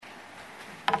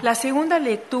La segunda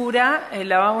lectura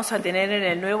la vamos a tener en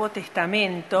el Nuevo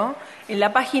Testamento, en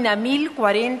la página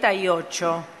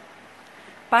 1048.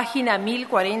 Página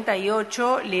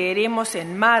 1048 leeremos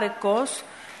en Marcos,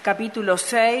 capítulo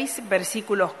 6,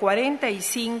 versículos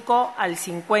 45 al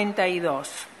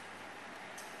 52.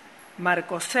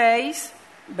 Marcos 6,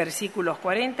 versículos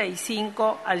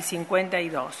 45 al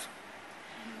 52.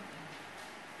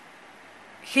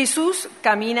 Jesús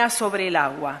camina sobre el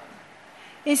agua.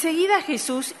 Enseguida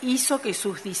Jesús hizo que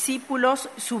sus discípulos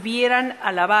subieran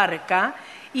a la barca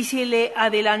y se le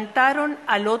adelantaron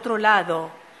al otro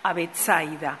lado, a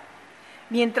Betsaida,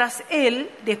 mientras él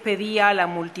despedía a la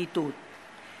multitud.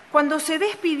 Cuando se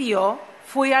despidió,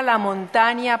 fue a la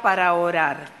montaña para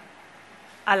orar.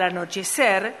 Al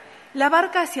anochecer, la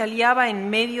barca se hallaba en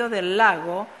medio del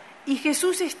lago y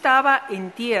Jesús estaba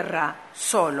en tierra,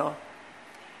 solo.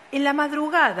 En la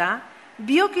madrugada,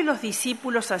 vio que los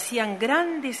discípulos hacían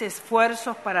grandes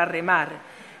esfuerzos para remar,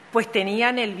 pues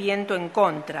tenían el viento en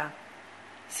contra.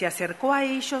 Se acercó a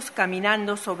ellos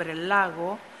caminando sobre el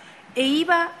lago e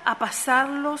iba a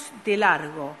pasarlos de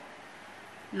largo.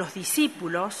 Los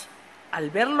discípulos, al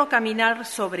verlo caminar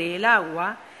sobre el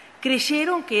agua,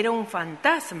 creyeron que era un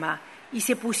fantasma y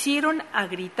se pusieron a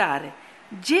gritar,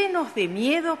 llenos de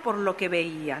miedo por lo que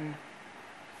veían.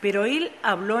 Pero él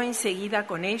habló enseguida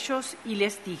con ellos y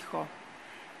les dijo: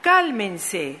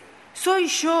 «Cálmense, soy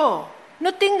yo,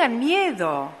 no tengan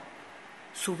miedo».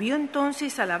 Subió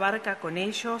entonces a la barca con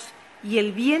ellos y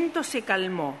el viento se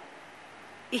calmó.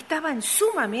 Estaban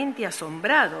sumamente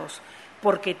asombrados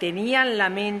porque tenían la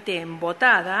mente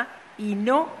embotada y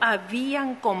no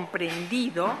habían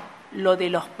comprendido lo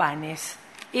de los panes.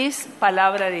 Es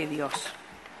palabra de Dios.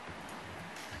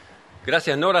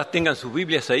 Gracias, Nora. Tengan sus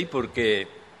Biblias ahí porque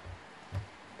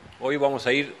hoy vamos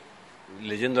a ir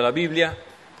leyendo la Biblia,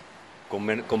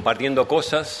 compartiendo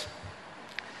cosas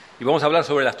y vamos a hablar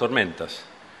sobre las tormentas.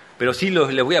 Pero sí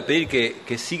les voy a pedir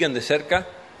que sigan de cerca,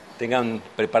 tengan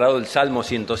preparado el Salmo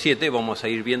 107, vamos a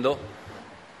ir viendo.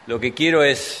 Lo que quiero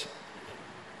es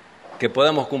que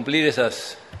podamos cumplir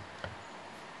esas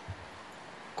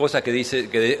cosas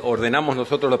que ordenamos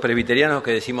nosotros los presbiterianos,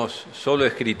 que decimos solo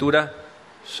Escritura,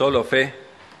 solo fe,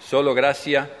 solo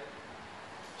gracia,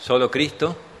 solo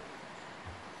Cristo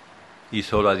y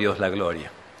solo a Dios la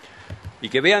gloria. Y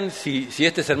que vean si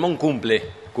este sermón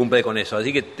cumple con eso,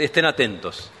 así que estén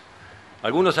atentos.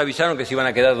 Algunos avisaron que se iban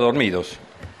a quedar dormidos,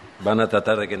 van a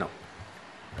tratar de que no.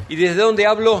 ¿Y desde dónde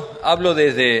hablo? Hablo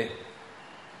desde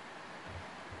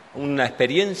una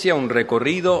experiencia, un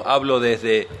recorrido, hablo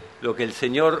desde lo que el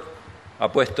Señor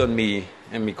ha puesto en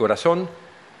mi corazón,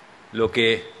 lo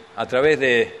que a través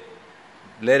de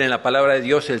leer en la palabra de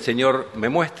Dios el Señor me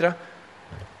muestra.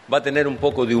 Va a tener un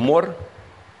poco de humor,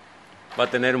 va a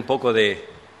tener un poco de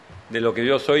lo que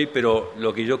yo soy, pero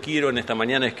lo que yo quiero en esta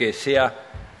mañana es que sea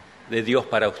de Dios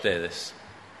para ustedes.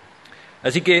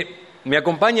 Así que me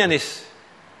acompañan,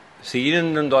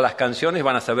 siguiendo a las canciones,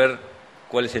 van a saber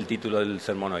cuál es el título del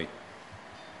sermón hoy.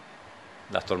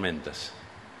 Las tormentas.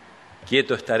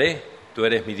 Quieto estaré, tú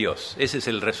eres mi Dios. Ese es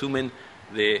el resumen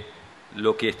de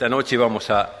lo que esta noche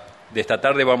de esta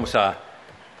tarde vamos a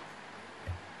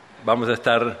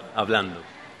estar hablando.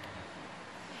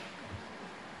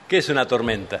 ¿Qué es una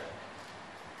tormenta?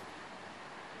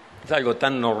 Es algo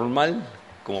tan normal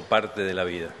como parte de la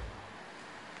vida.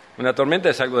 Una tormenta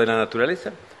es algo de la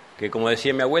naturaleza que, como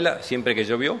decía mi abuela, siempre que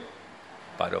llovió,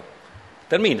 paró.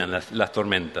 Terminan las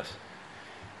tormentas.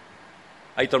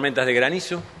 Hay tormentas de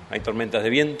granizo, hay tormentas de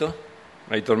viento,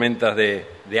 hay tormentas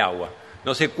de agua.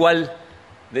 No sé cuál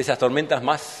de esas tormentas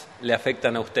más le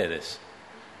afectan a ustedes.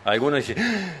 Algunos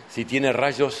dicen, si tiene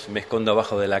rayos, me escondo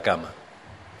abajo de la cama.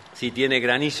 Si tiene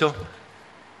granizo,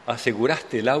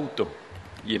 aseguraste el auto,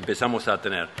 y empezamos a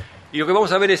tener. Y lo que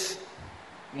vamos a ver es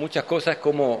muchas cosas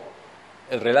como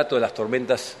el relato de las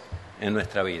tormentas en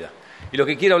nuestra vida. Y lo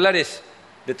que quiero hablar es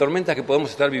de tormentas que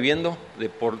podemos estar viviendo,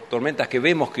 por tormentas que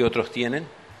vemos que otros tienen.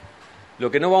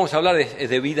 Lo que no vamos a hablar es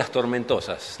de vidas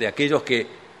tormentosas, de aquellos que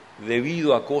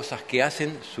debido a cosas que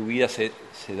hacen, su vida se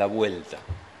da vuelta.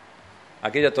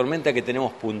 Aquella tormenta que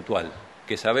tenemos puntual,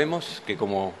 que sabemos que,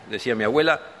 como decía mi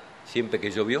abuela, siempre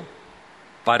que llovió,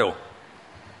 paró.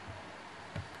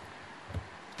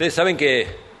 Ustedes saben que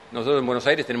nosotros en Buenos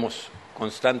Aires tenemos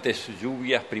constantes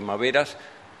lluvias, primaveras,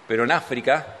 pero en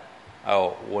África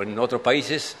o en otros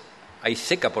países hay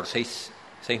seca por seis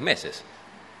meses.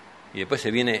 Y después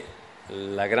se viene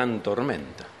la gran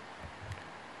tormenta.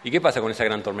 ¿Y qué pasa con esa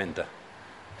gran tormenta?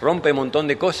 Rompe un montón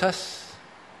de cosas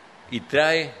y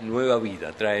trae nueva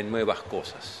vida, trae nuevas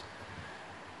cosas.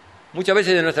 Muchas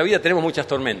veces en nuestra vida tenemos muchas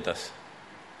tormentas.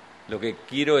 Lo que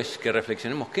quiero es que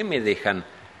reflexionemos qué me dejan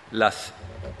las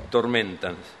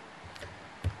tormentas.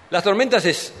 Las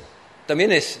tormentas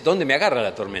también es dónde me agarra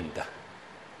la tormenta.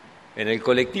 En el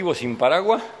colectivo sin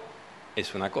paraguas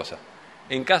es una cosa.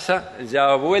 En casa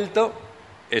ya vuelto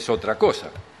es otra cosa.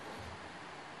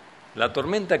 La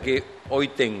tormenta que hoy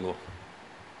tengo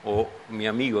o mi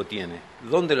amigo tiene,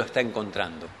 ¿dónde lo está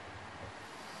encontrando?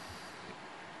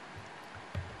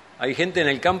 Hay gente en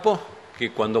el campo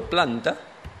que cuando planta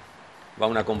va a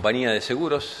una compañía de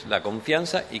seguros, La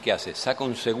Confianza, y ¿qué hace? Saca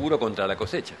un seguro contra la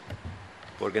cosecha.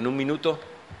 Porque en un minuto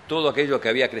todo aquello que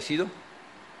había crecido,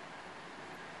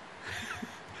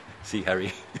 sí,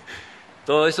 Harry,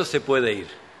 todo eso se puede ir.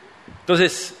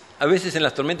 Entonces, a veces en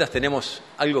las tormentas tenemos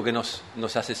algo que nos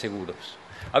hace seguros.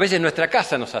 A veces nuestra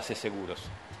casa nos hace seguros.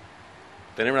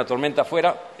 Tener una tormenta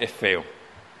afuera es feo.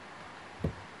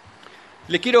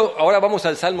 Ahora vamos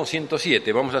al Salmo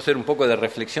 107, vamos a hacer un poco de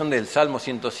reflexión del Salmo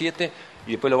 107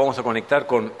 y después lo vamos a conectar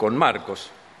con Marcos.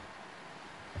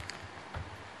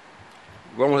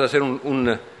 Vamos a hacer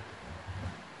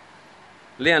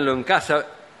léanlo en casa,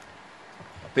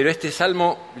 pero este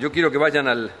Salmo, yo quiero que vayan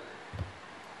al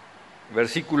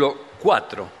versículo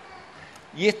 4.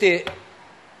 Y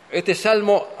este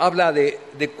Salmo habla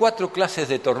de 4 clases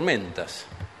de tormentas.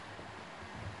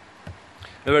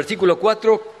 El versículo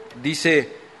 4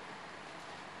 dice: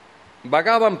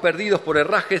 vagaban perdidos por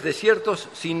herrajes desiertos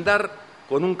sin dar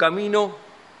con un camino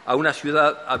a una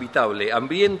ciudad habitable.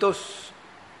 Hambrientos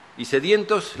y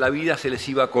sedientos, la vida se les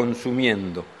iba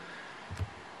consumiendo.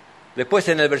 Después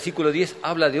en el versículo 10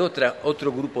 habla de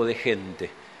otro grupo de gente,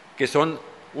 que son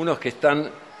unos que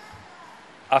están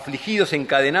afligidos,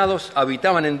 encadenados,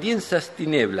 habitaban en densas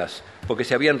tinieblas, porque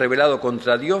se habían rebelado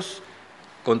contra Dios,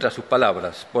 contra sus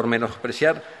palabras, por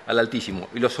menospreciar al Altísimo,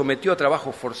 y los sometió a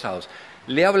trabajos forzados.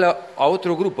 Le habla a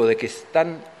otro grupo de que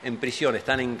están en prisión,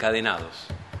 están encadenados.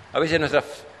 A veces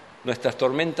nuestras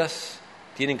tormentas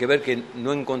tienen que ver que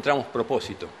no encontramos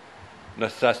propósito.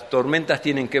 Nuestras tormentas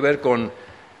tienen que ver con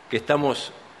que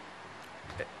estamos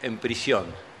en prisión.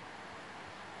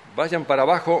 Vayan para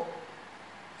abajo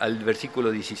al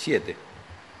versículo 17.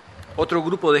 Otro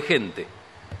grupo de gente,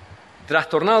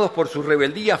 trastornados por su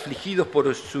rebeldía, afligidos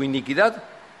por su iniquidad,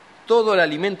 todo el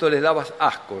alimento les daba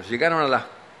asco, llegaron a las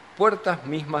puertas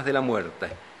mismas de la muerte.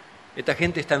 Esta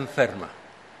gente está enferma.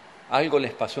 Algo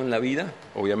les pasó en la vida,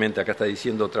 obviamente acá está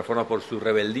diciendo otra forma, por su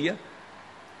rebeldía,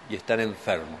 y están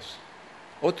enfermos.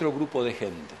 Otro grupo de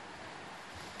gente.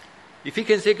 Y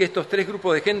fíjense que estos 3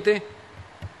 grupos de gente,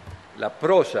 la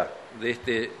prosa de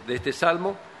este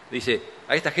salmo, dice,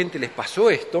 a esta gente les pasó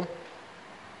esto.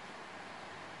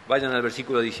 Vayan al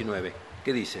versículo 19.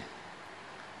 ¿Qué dice?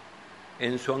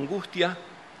 En su angustia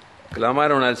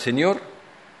clamaron al Señor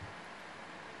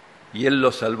y Él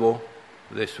los salvó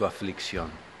de su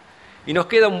aflicción. Y nos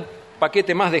queda un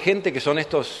paquete más de gente que son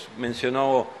estos,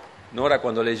 mencionó Nora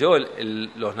cuando leyó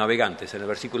los navegantes en el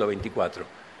versículo 24,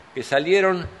 que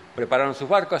salieron, prepararon sus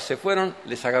barcas, se fueron,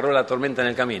 les agarró la tormenta en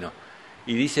el camino.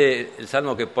 Y dice el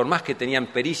Salmo que por más que tenían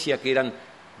pericia, que eran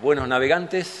buenos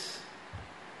navegantes,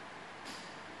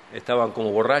 estaban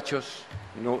como borrachos,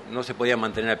 no se podían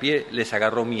mantener a pie, les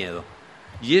agarró miedo.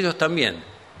 Y ellos también,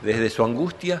 desde su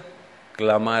angustia,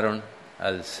 clamaron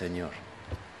al Señor.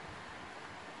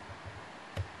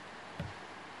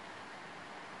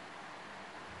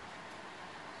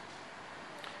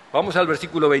 Vamos al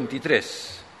versículo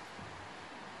 23.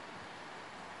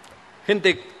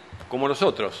 Gente como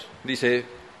nosotros, dice,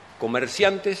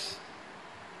 comerciantes,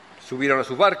 subieron a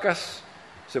sus barcas,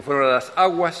 se fueron a las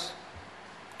aguas,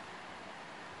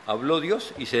 habló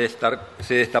Dios y se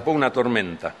destapó una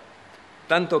tormenta,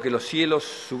 tanto que los cielos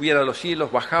subían a los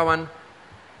cielos, bajaban,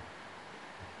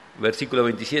 versículo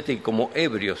 27, y como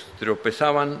ebrios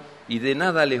tropezaban y de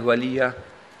nada les valía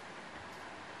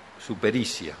su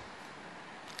pericia.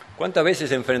 ¿Cuántas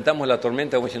veces enfrentamos la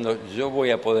tormenta como diciendo, yo voy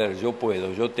a poder, yo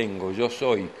puedo, yo tengo, yo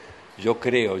soy, yo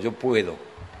creo, yo puedo?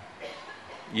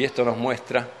 Y esto nos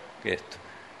muestra que esto.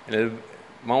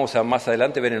 Vamos a más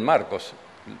adelante ver en Marcos,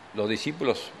 los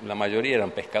discípulos, la mayoría eran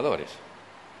pescadores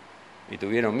y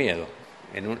tuvieron miedo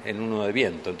en uno de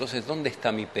viento. Entonces, ¿dónde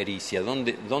está mi pericia?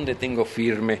 ¿Dónde tengo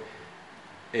firme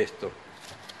esto?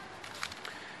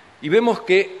 Y vemos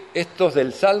que estos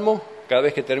del Salmo, cada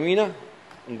vez que termina,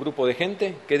 un grupo de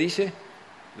gente que dice,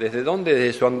 ¿desde dónde?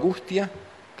 Desde su angustia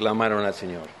clamaron al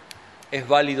Señor. Es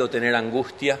válido tener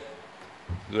angustia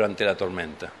durante la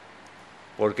tormenta,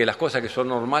 porque las cosas que son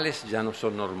normales ya no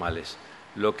son normales.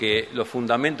 Los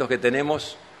fundamentos que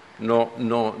tenemos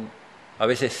a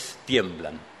veces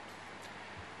tiemblan.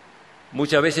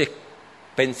 Muchas veces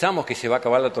pensamos que se va a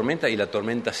acabar la tormenta y la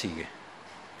tormenta sigue.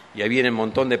 Y ahí viene un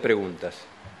montón de preguntas.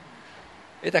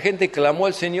 Esta gente clamó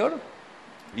al Señor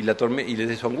y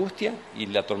desde su angustia y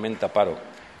la tormenta paró.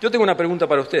 Yo tengo una pregunta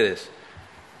para ustedes.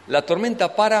 ¿La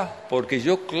tormenta para porque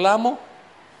yo clamo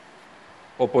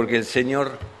o porque el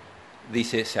Señor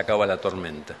dice se acaba la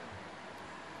tormenta?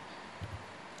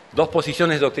 Dos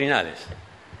posiciones doctrinales.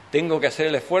 Tengo que hacer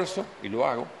el esfuerzo y lo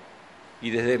hago. Y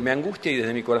desde mi angustia y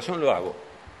desde mi corazón lo hago.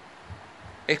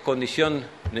 ¿Es condición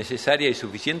necesaria y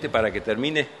suficiente para que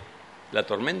termine la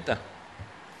tormenta?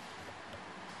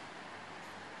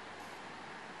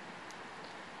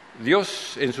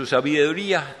 Dios, en su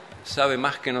sabiduría, sabe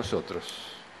más que nosotros.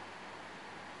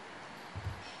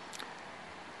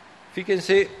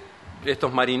 Fíjense,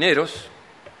 estos marineros,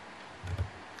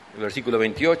 el versículo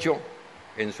 28,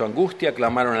 en su angustia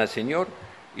clamaron al Señor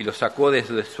y los sacó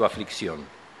desde su aflicción.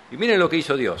 Y miren lo que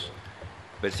hizo Dios.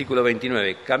 Versículo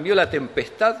 29, cambió la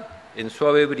tempestad en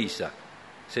suave brisa,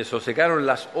 se sosegaron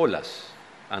las olas,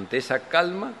 ante esa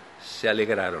calma se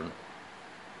alegraron.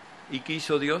 ¿Y qué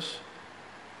hizo Dios?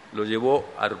 Lo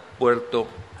llevó al puerto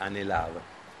anhelado,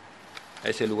 a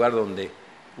ese lugar donde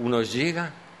uno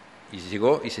llega y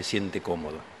llegó y se siente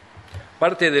cómodo.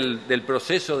 Parte del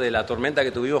proceso de la tormenta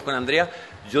que tuvimos con Andrea,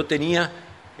 yo tenía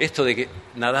esto de que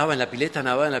nadaba en la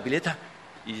pileta,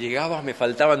 y llegaba, me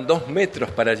faltaban 2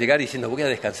 metros para llegar diciendo voy a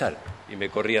descansar, y me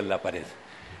corrían la pared.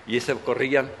 Y eso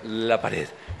corrían la pared,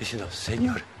 diciendo,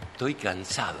 Señor, estoy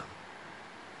cansado.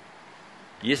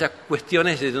 Y esas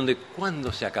cuestiones de donde,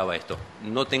 ¿cuándo se acaba esto?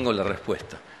 No tengo la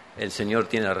respuesta. El Señor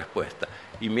tiene la respuesta.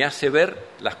 Y me hace ver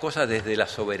las cosas desde la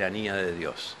soberanía de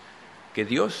Dios. Que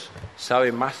Dios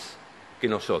sabe más que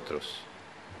nosotros.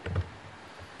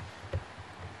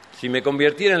 Si me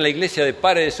convirtiera en la iglesia de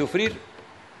pare de sufrir,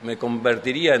 me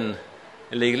convertiría en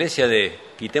la iglesia de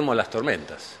quitemos las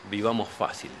tormentas, vivamos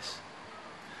fáciles.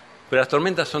 Pero las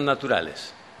tormentas son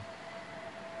naturales.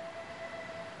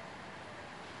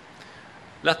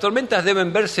 Las tormentas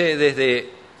deben verse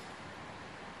desde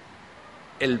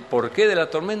el porqué de la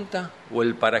tormenta o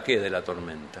el para qué de la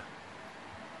tormenta.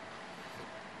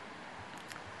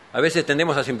 A veces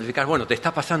tendemos a simplificar, bueno, te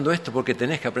está pasando esto porque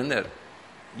tenés que aprender.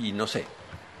 Y no sé,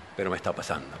 pero me está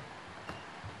pasando.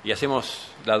 Y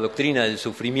hacemos la doctrina del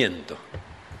sufrimiento.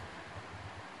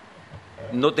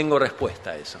 No tengo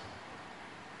respuesta a eso.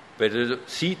 Pero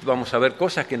sí vamos a ver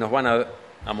cosas que nos van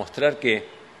a mostrar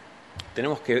que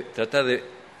tenemos que tratar de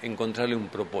encontrarle un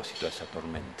propósito a esa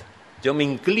tormenta. Yo me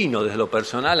inclino desde lo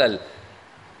personal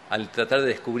al tratar de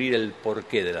descubrir el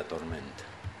porqué de la tormenta.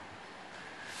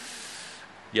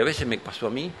 Y a veces me pasó a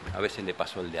mí, a veces le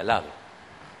pasó al de al lado.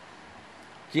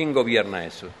 ¿Quién gobierna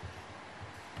eso?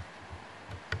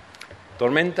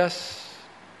 Tormentas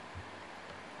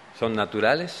son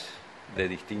naturales, de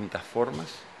distintas formas,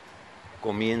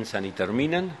 comienzan y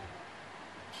terminan,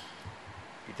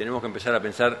 y tenemos que empezar a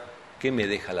pensar qué me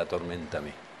deja la tormenta a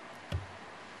mí.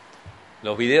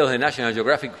 Los videos de National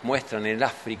Geographic muestran en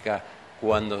África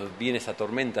cuando viene esa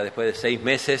tormenta después de 6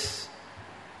 meses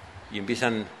y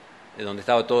empiezan, donde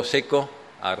estaba todo seco,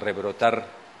 a rebrotar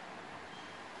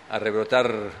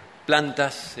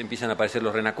plantas, empiezan a aparecer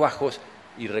los renacuajos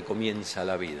y recomienza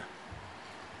la vida.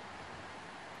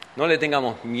 No le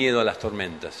tengamos miedo a las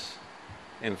tormentas,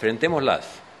 enfrentémoslas.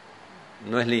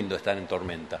 No es lindo estar en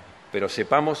tormenta, pero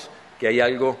sepamos que hay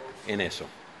algo en eso.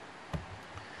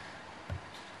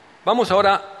 Vamos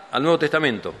ahora al Nuevo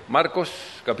Testamento, Marcos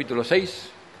capítulo 6.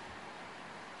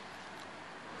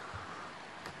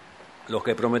 Los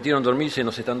que prometieron dormirse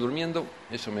no se están durmiendo,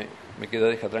 eso me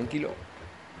deja tranquilo.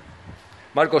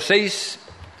 Marcos 6,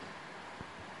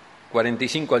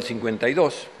 45 al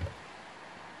 52.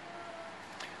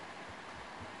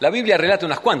 La Biblia relata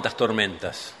unas cuantas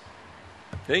tormentas.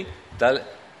 ¿Sí?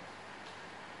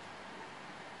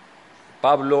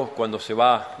 Pablo, cuando se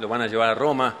va, lo van a llevar a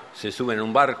Roma, se sube en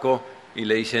un barco y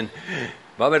le dicen,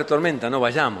 va a haber tormenta, no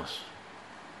vayamos.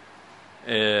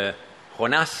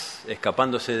 Jonás,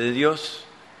 escapándose de Dios,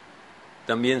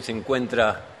 también se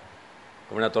encuentra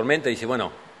con una tormenta y dice,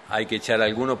 bueno, hay que echar a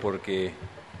alguno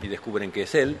y descubren que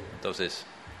es él, entonces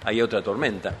hay otra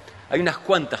tormenta. Hay unas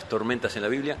cuantas tormentas en la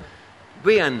Biblia.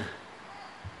 Vean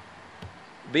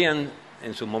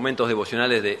en sus momentos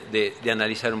devocionales de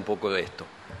analizar un poco de esto.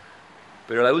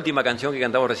 Pero la última canción que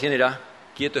cantamos recién era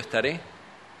Quieto estaré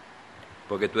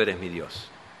porque tú eres mi Dios,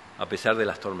 a pesar de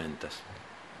las tormentas.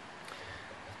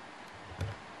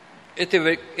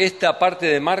 Esta parte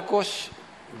de Marcos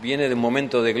viene de un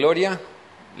momento de gloria.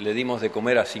 Le dimos de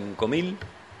comer a 5.000,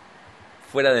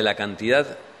 fuera de la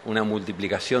cantidad, una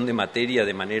multiplicación de materia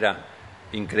de manera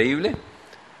increíble.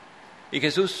 Y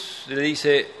Jesús le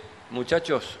dice,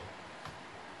 muchachos,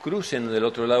 crucen del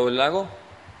otro lado del lago,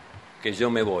 que yo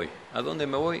me voy. ¿A dónde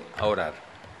me voy? A orar.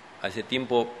 a ese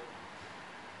tiempo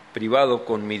privado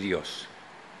con mi Dios.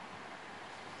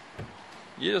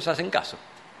 Y ellos hacen caso,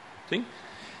 ¿sí?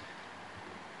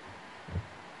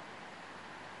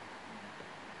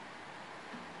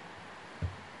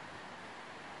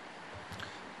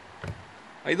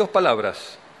 Hay dos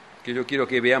palabras que yo quiero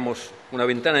que veamos, una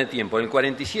ventana de tiempo. En el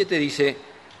 47 dice,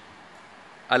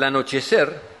 al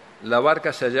anochecer la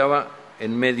barca se hallaba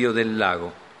en medio del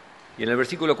lago. Y en el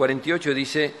versículo 48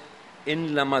 dice,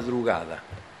 en la madrugada.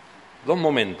 Dos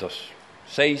momentos,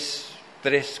 6,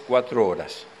 3, 4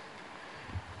 horas,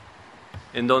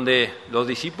 en donde los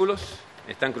discípulos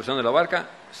están cruzando la barca,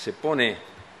 se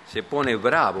pone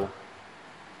bravo.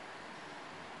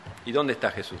 ¿Y dónde está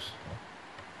Jesús?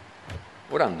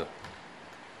 Orando.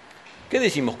 ¿Qué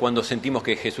decimos cuando sentimos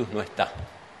que Jesús no está?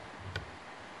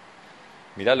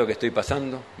 Mirá lo que estoy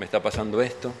pasando, me está pasando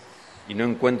esto, y no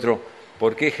encuentro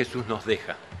por qué Jesús nos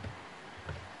deja.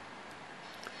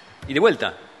 Y de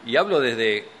vuelta, y hablo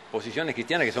desde posiciones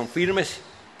cristianas que son firmes,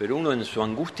 pero uno en su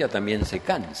angustia también se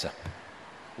cansa.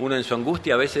 Uno en su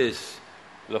angustia a veces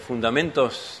los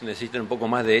fundamentos necesitan un poco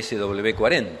más de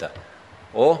SW40,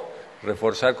 o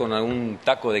reforzar con algún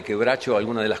taco de quebracho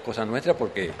alguna de las cosas nuestras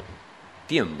porque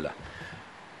tiembla.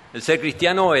 El ser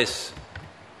cristiano es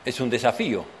un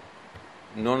desafío,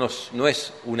 no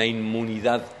es una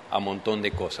inmunidad a un montón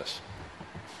de cosas.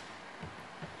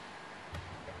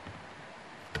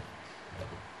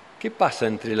 ¿Qué pasa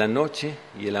entre la noche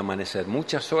y el amanecer?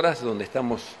 Muchas horas donde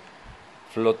estamos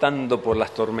flotando por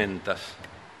las tormentas.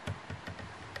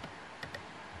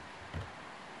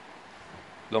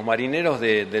 Los marineros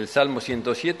del Salmo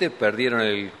 107 perdieron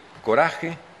el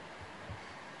coraje,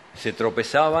 se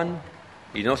tropezaban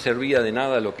y no servía de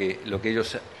nada lo que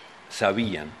ellos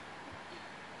sabían.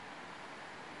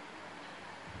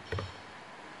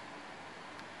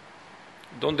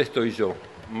 ¿Dónde estoy yo?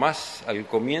 ¿Más al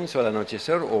comienzo, al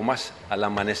anochecer o más al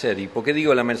amanecer? ¿Y por qué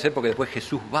digo al amanecer? Porque después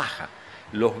Jesús baja,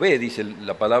 los ve, dice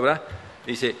la palabra,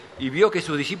 dice, y vio que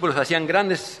sus discípulos hacían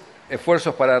grandes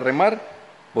esfuerzos para remar,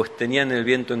 pues tenían el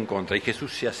viento en contra, y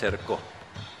Jesús se acercó.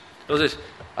 Entonces,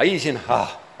 ahí dicen,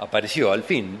 apareció, al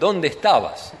fin, ¿dónde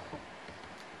estabas?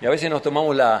 Y a veces nos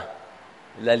tomamos la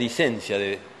licencia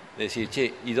de decir,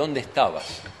 che, ¿y dónde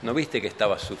estabas? ¿No viste que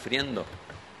estabas sufriendo?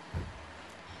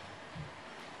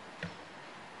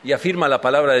 Y afirma la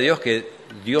palabra de Dios que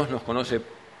Dios nos conoce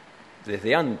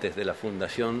desde antes de la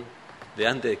fundación, de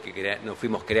antes de que nos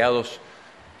fuimos creados,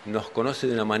 nos conoce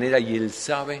de una manera y Él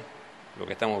sabe lo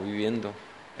que estamos viviendo,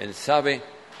 Él sabe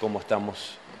cómo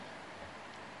estamos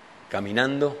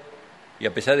caminando y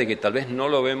a pesar de que tal vez no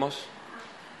lo vemos,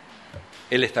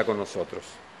 Él está con nosotros.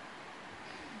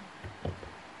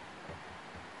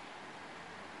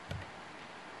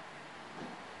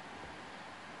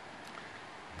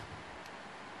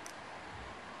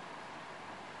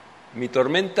 ¿Mi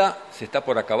tormenta se está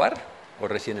por acabar o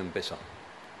recién empezó?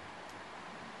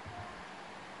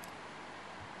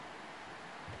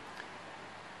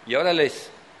 Y ahora les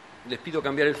pido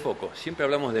cambiar el foco. Siempre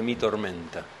hablamos de mi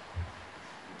tormenta.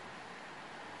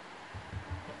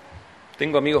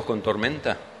 ¿Tengo amigos con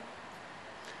tormenta?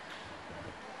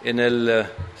 En el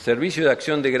servicio de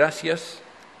acción de gracias,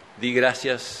 di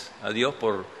gracias a Dios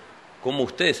por cómo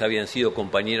ustedes habían sido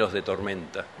compañeros de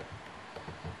tormenta.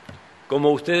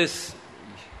 Como ustedes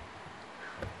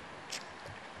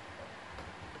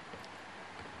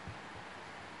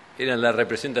eran la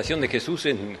representación de Jesús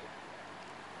en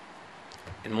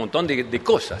un montón de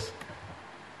cosas.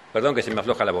 Perdón que se me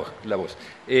afloja la voz.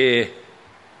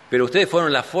 Pero ustedes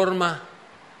fueron la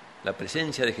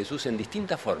presencia de Jesús en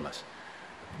distintas formas.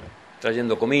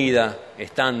 Trayendo comida,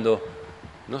 estando,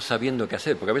 no sabiendo qué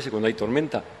hacer, porque a veces cuando hay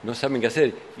tormenta no saben qué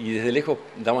hacer y desde lejos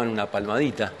daban una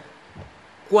palmadita.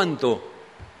 ¿Cuánto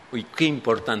y qué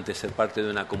importante es ser parte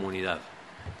de una comunidad?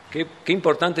 Qué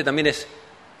importante también es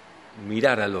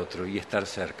mirar al otro y estar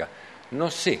cerca.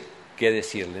 No sé qué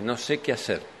decirle, no sé qué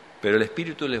hacer, pero el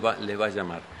Espíritu les va a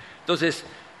llamar. Entonces,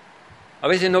 a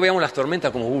veces no veamos las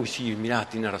tormentas como, sí, mirá,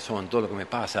 tiene razón, todo lo que me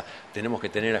pasa, tenemos que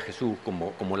tener a Jesús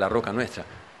como la roca nuestra,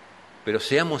 pero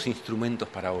seamos instrumentos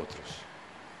para otros.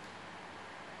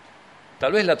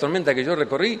 Tal vez la tormenta que yo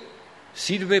recorrí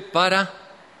sirve para,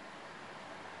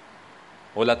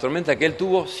 o la tormenta que él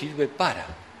tuvo sirve para.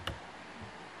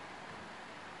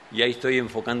 Y ahí estoy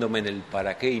enfocándome en el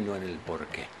para qué y no en el por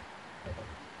qué.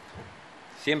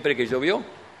 Siempre que llovió,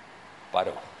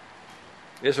 paró.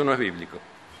 Eso no es bíblico.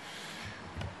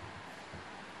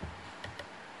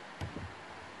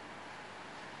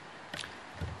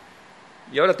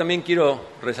 Y ahora también quiero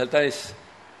resaltar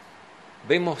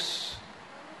vemos,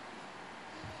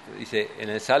 dice, en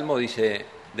el Salmo dice,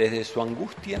 desde su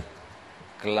angustia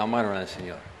clamaron al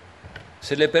Señor.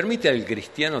 ¿Se le permite al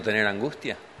cristiano tener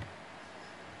angustia?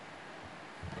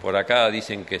 Por acá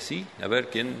dicen que sí. A ver,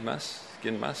 ¿quién más?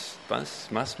 ¿Quién más?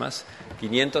 Más.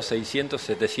 500, 600,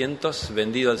 700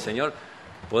 vendido al Señor.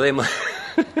 Podemos.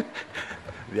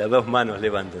 De a dos manos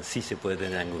levantan. Sí se puede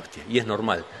tener angustia. Y es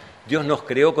normal. Dios nos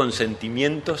creó con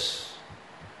sentimientos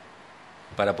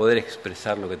para poder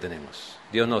expresar lo que tenemos.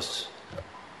 Dios nos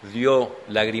dio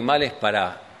lagrimales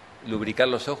para lubricar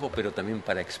los ojos, pero también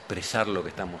para expresar lo que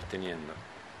estamos teniendo.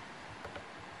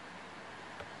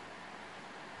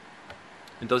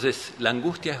 Entonces, la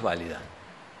angustia es válida,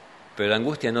 pero la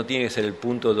angustia no tiene que ser el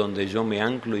punto donde yo me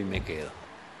anclo y me quedo.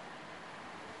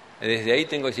 Desde ahí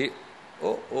tengo que decir,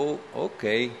 ok.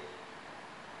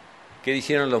 ¿Qué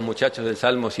dijeron los muchachos del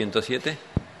Salmo 107?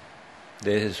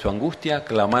 Desde su angustia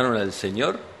clamaron al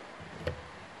Señor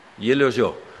y Él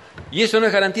oyó. Y eso no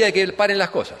es garantía de que Él paren las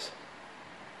cosas.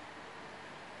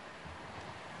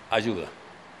 Ayuda.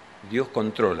 Dios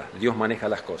controla, Dios maneja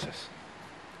las cosas.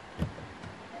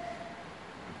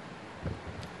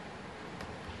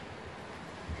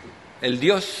 El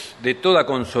Dios de toda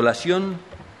consolación,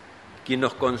 quien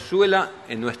nos consuela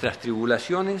en nuestras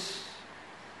tribulaciones,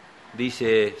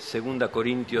 dice 2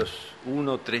 Corintios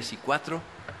 1, 3 y 4,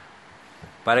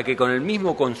 para que con el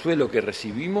mismo consuelo que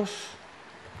recibimos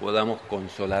podamos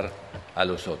consolar a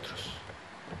los otros.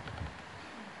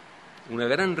 Una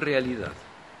gran realidad.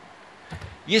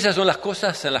 Y esas son las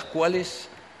cosas en las cuales,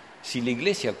 si la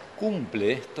Iglesia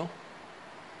cumple esto,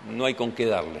 no hay con qué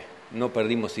darle. No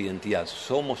perdimos identidad,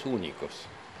 somos únicos.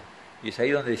 Y es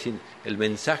ahí donde dicen el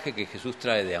mensaje que Jesús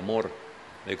trae de amor,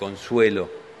 de consuelo,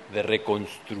 de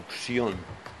reconstrucción,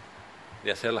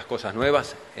 de hacer las cosas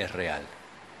nuevas, es real.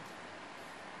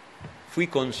 Fui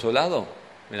consolado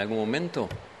en algún momento,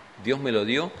 Dios me lo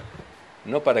dio,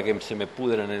 no para que se me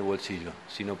pudra en el bolsillo,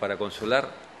 sino para consolar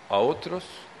a otros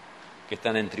que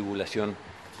están en tribulación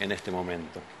en este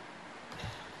momento.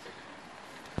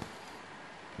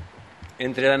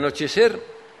 Entre el anochecer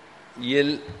y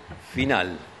el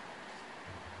final,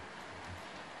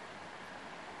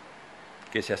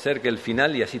 que se acerque el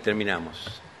final y así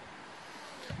terminamos.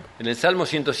 En el Salmo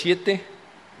 107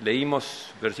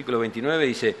 leímos versículo 29,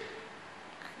 dice: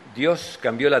 Dios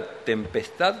cambió la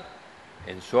tempestad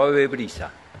en suave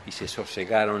brisa y se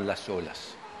sosegaron las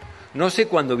olas. No sé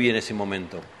cuándo viene ese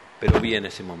momento, pero viene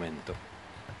ese momento.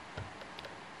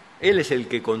 Él es el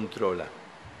que controla.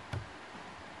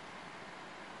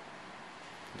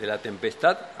 De la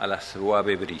tempestad a la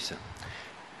suave brisa.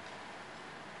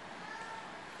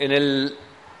 En el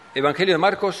Evangelio de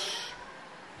Marcos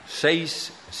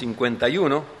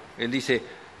 6:51, él dice: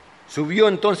 subió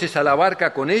entonces a la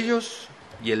barca con ellos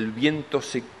y el viento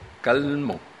se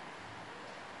calmó.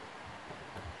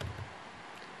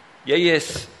 Y ahí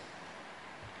es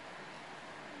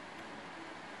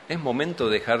momento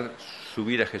de dejar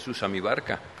subir a Jesús a mi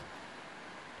barca.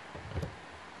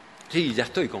 Sí, ya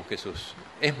estoy con Jesús.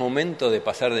 ¿Es momento de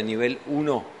pasar de nivel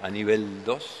 1 a nivel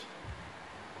 2?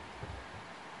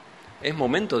 ¿Es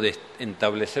momento de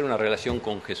establecer una relación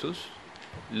con Jesús?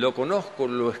 Lo conozco,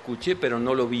 lo escuché, pero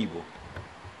no lo vivo.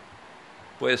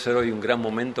 Puede ser hoy un gran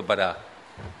momento para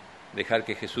dejar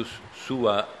que Jesús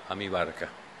suba a mi barca,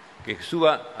 que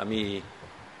suba a mi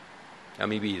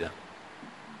vida,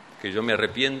 que yo me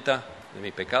arrepienta de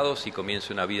mis pecados y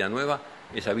comience una vida nueva,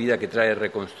 esa vida que trae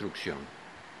reconstrucción.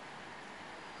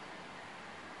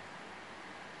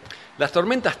 ¿Las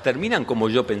tormentas terminan como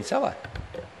yo pensaba?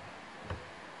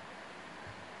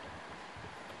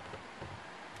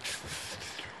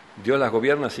 Dios las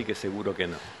gobierna, así que seguro que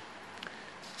no.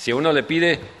 Si a uno le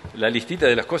pide la listita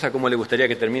de las cosas, cómo le gustaría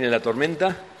que termine la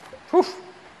tormenta,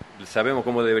 sabemos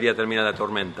cómo debería terminar la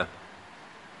tormenta.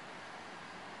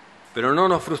 Pero no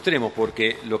nos frustremos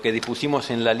porque lo que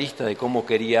dispusimos en la lista de cómo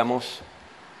queríamos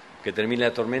que termine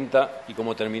la tormenta y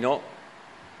cómo terminó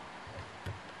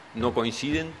no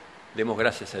coinciden. Demos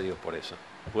gracias a Dios por eso,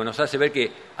 porque nos hace ver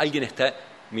que alguien está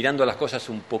mirando las cosas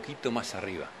un poquito más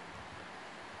arriba.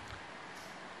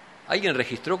 ¿Alguien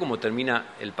registró cómo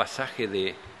termina el pasaje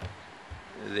de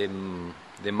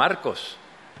Marcos?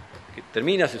 Que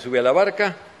termina, se sube a la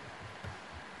barca.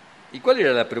 ¿Y cuál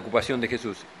era la preocupación de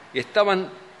Jesús?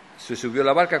 Se subió a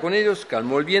la barca con ellos,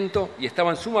 calmó el viento y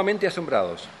estaban sumamente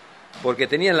asombrados, porque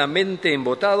tenían la mente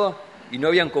embotada y no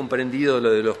habían comprendido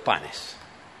lo de los panes.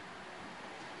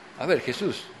 A ver,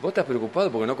 Jesús, vos estás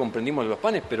preocupado porque no comprendimos los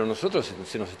panes, pero nosotros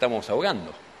se nos estamos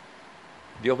ahogando.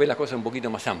 Dios ve las cosas un poquito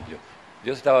más amplio.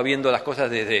 Dios estaba viendo las cosas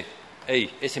desde,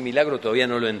 ese milagro todavía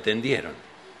no lo entendieron.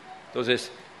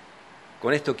 Entonces,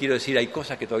 con esto quiero decir, hay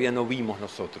cosas que todavía no vimos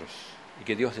nosotros y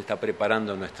que Dios está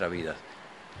preparando en nuestra vida.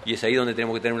 Y es ahí donde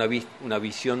tenemos que tener una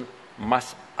visión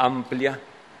más amplia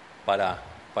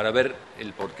para ver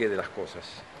el porqué de las cosas.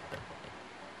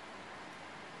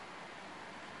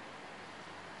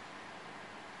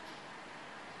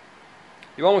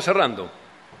 Y vamos cerrando.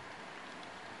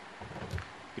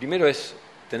 Primero es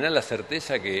tener la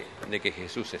certeza de que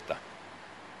Jesús está.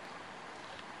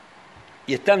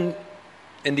 Y están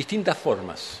en distintas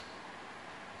formas.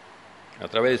 A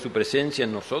través de su presencia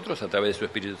en nosotros, a través de su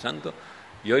Espíritu Santo.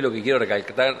 Y hoy lo que quiero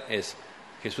recalcar es,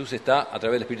 Jesús está a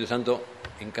través del Espíritu Santo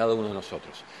en cada uno de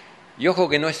nosotros. Y ojo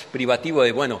que no es privativo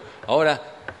de, bueno,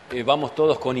 ahora vamos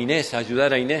todos con Inés a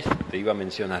ayudar a Inés, te iba a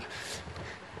mencionar.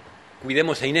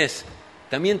 Cuidemos a Inés.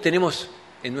 También tenemos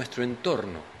en nuestro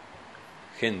entorno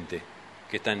gente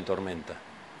que está en tormenta.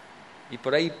 Y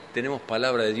por ahí tenemos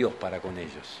palabra de Dios para con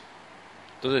ellos.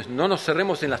 Entonces, no nos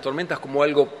cerremos en las tormentas como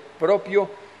algo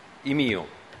propio y mío.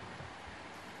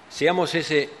 Seamos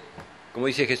ese, como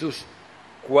dice Jesús,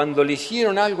 cuando le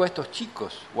hicieron algo a estos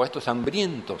chicos, o a estos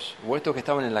hambrientos, o a estos que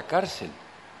estaban en la cárcel,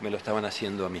 me lo estaban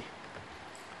haciendo a mí.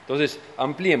 Entonces,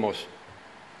 ampliemos.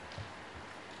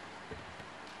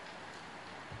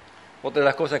 Otra de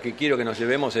las cosas que quiero que nos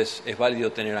llevemos es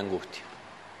válido tener angustia.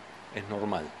 Es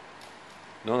normal.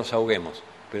 No nos ahoguemos,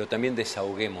 pero también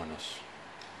desahoguémonos.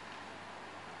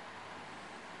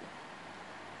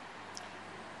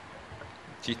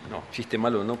 Chiste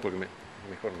malo no, porque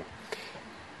mejor no.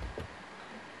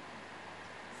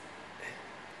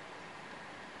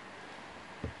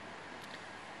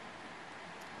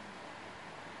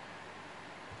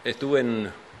 Estuve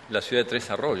en la ciudad de Tres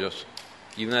Arroyos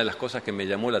y una de las cosas que me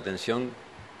llamó la atención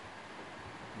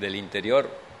del interior,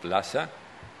 plaza,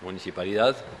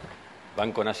 municipalidad,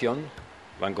 Banco Nación,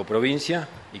 Banco Provincia,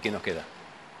 ¿y qué nos queda?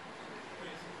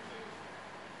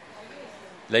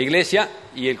 La iglesia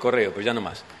y el correo, pero ya no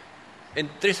más.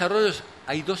 En Tres Arroyos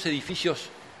hay 2 edificios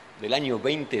del año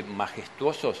 20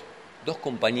 majestuosos, 2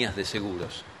 compañías de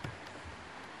seguros.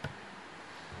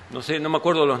 No sé, no me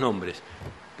acuerdo los nombres.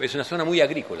 Es una zona muy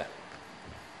agrícola.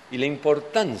 Y la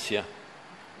importancia,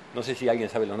 no sé si alguien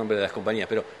sabe los nombres de las compañías,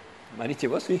 pero Maniche,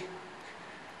 ¿vos sí?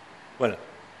 Bueno,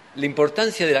 la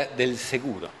importancia del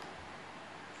seguro.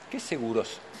 ¿Qué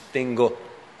seguros tengo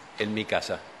en mi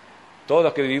casa? Todos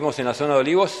los que vivimos en la zona de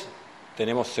Olivos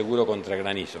tenemos seguro contra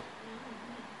granizo.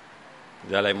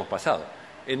 Ya la hemos pasado.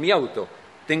 En mi auto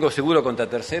tengo seguro contra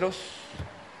terceros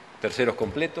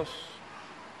completos.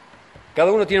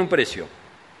 Cada uno tiene un precio.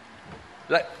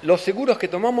 Los seguros que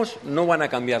tomamos no van a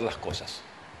cambiar las cosas.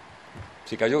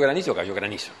 Si cayó granizo, cayó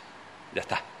granizo. Ya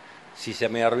está. Si se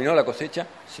me arruinó la cosecha,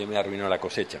 se me arruinó la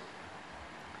cosecha.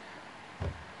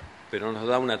 Pero nos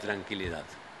da una tranquilidad.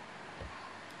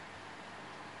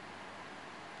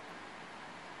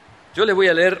 Yo les voy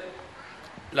a leer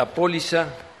la póliza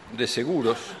de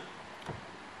seguros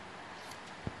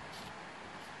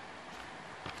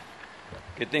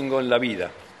que tengo en la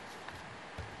vida.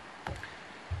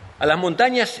 A las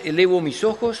montañas elevo mis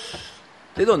ojos.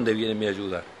 ¿De dónde viene mi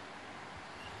ayuda?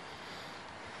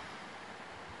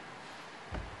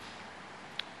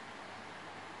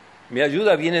 Mi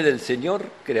ayuda viene del Señor,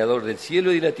 creador del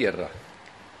cielo y la tierra.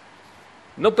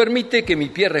 No permite que mi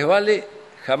pie resbale,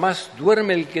 jamás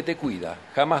duerme el que te cuida,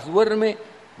 jamás duerme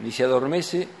ni se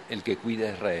adormece el que cuida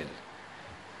a Israel.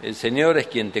 El Señor es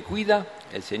quien te cuida,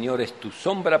 el Señor es tu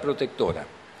sombra protectora.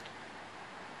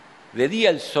 De día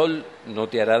el sol no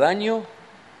te hará daño,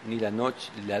 ni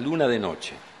la luna de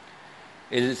noche.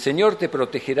 El Señor te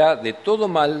protegerá de todo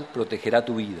mal, protegerá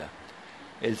tu vida.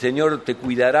 El Señor te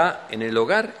cuidará en el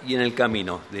hogar y en el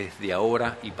camino, desde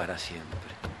ahora y para siempre.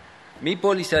 Mi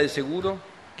póliza de seguro,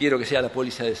 quiero que sea la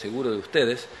póliza de seguro de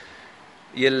ustedes,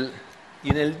 y en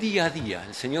el día a día,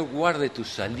 el Señor guarde tu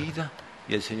salida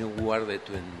y el Señor guarde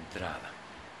tu entrada.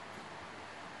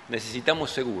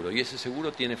 Necesitamos seguro, y ese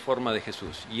seguro tiene forma de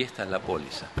Jesús, y esta es la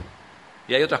póliza.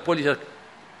 Y hay otras pólizas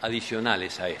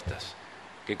adicionales a estas,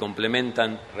 que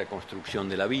complementan reconstrucción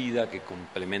de la vida, que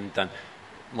complementan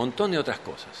un montón de otras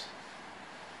cosas.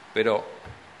 Pero,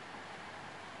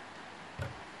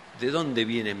 ¿de dónde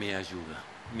viene mi ayuda?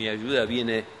 Mi ayuda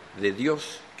viene de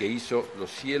Dios que hizo los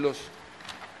cielos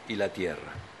y la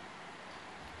tierra.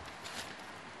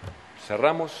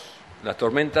 Cerramos, las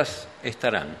tormentas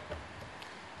estarán.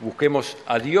 Busquemos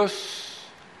a Dios,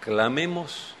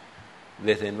 clamemos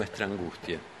desde nuestra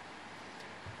angustia.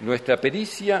 Nuestra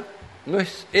pericia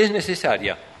es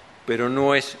necesaria, pero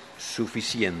no es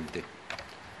suficiente.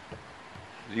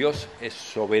 Dios es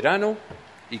soberano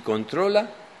y controla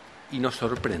y nos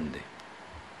sorprende.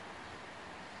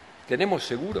 ¿Tenemos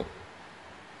seguro?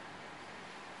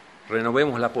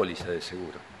 Renovemos la póliza de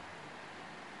seguro.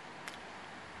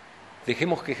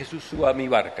 dejemos que Jesús suba a mi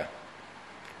barca.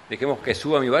 Dejemos que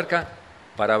suba a mi barca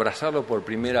para abrazarlo por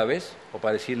primera vez o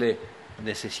para decirle,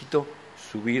 necesito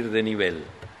subir de nivel.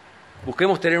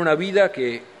 Busquemos tener una vida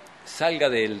que salga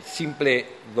del simple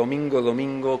domingo,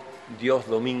 domingo, Dios,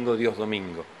 domingo, Dios,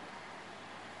 domingo.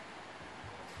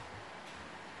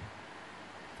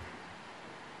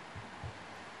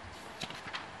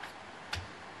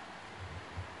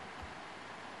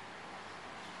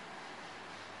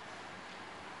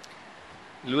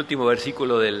 El último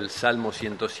versículo del Salmo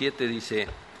 107 dice,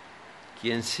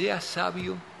 quien sea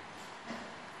sabio,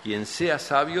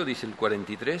 dice el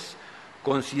 43,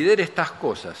 considere estas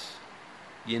cosas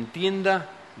y entienda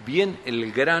bien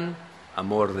el gran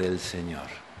amor del Señor.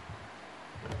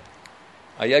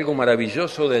 Hay algo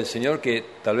maravilloso del Señor que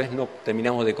tal vez no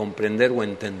terminamos de comprender o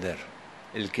entender.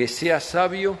 El que sea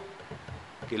sabio,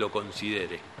 que lo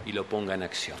considere y lo ponga en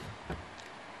acción.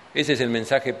 Ese es el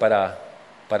mensaje para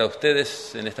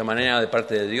ustedes en esta mañana de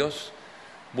parte de Dios.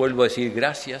 Vuelvo a decir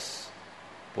gracias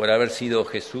por haber sido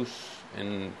Jesús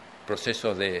en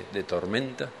procesos de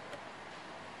tormenta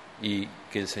y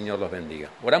que el Señor los bendiga.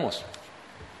 Oramos.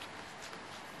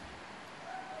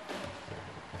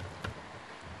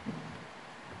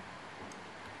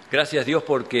 Gracias Dios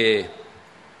porque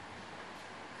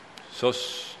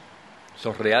sos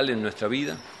real en nuestra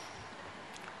vida.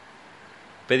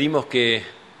 Pedimos que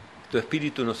tu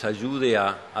Espíritu nos ayude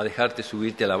a dejarte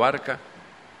subirte a la barca.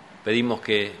 Pedimos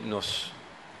que nos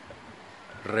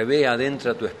revea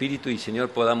adentro a tu Espíritu y, Señor,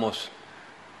 podamos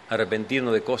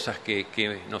arrepentirnos de cosas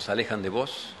que nos alejan de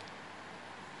vos.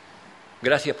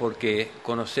 Gracias porque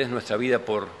conocés nuestra vida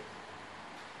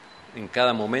en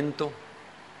cada momento,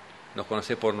 nos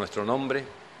conocés por nuestro nombre.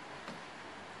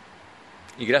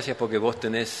 Y gracias porque vos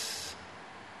tenés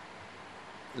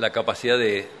la capacidad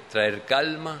de traer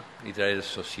calma y traer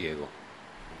sosiego.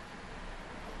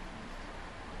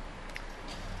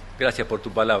 Gracias por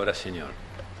tu palabra, Señor.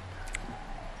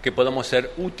 Que podamos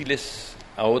ser útiles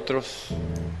a otros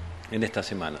en esta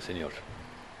semana, Señor.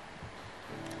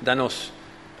 Danos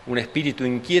un espíritu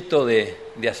inquieto de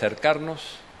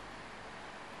acercarnos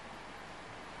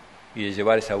y de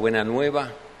llevar esa buena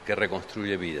nueva que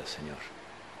reconstruye vidas, Señor.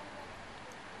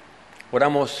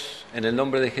 Oramos en el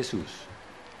nombre de Jesús.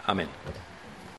 Amén.